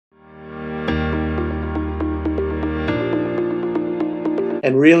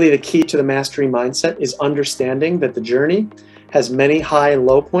And really the key to the mastery mindset is understanding that the journey has many high and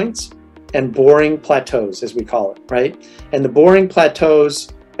low points and boring plateaus, as we call it, right? And the boring plateaus,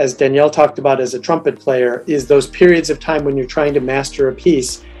 as Danielle talked about as a trumpet player, is those periods of time when you're trying to master a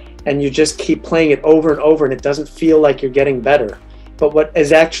piece and you just keep playing it over and over and it doesn't feel like you're getting better. But what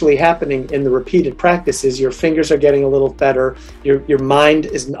is actually happening in the repeated practice is your fingers are getting a little better, your mind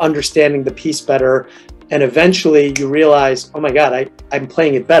is understanding the piece better, and eventually you realize, oh my God, I'm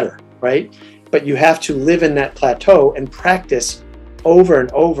playing it better, right? But you have to live in that plateau and practice over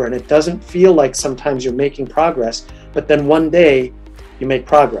and over, and it doesn't feel like sometimes you're making progress, but then one day you make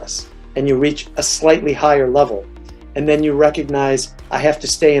progress and you reach a slightly higher level. And then you recognize, I have to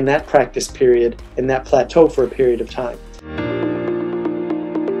stay in that practice period, in that plateau for a period of time.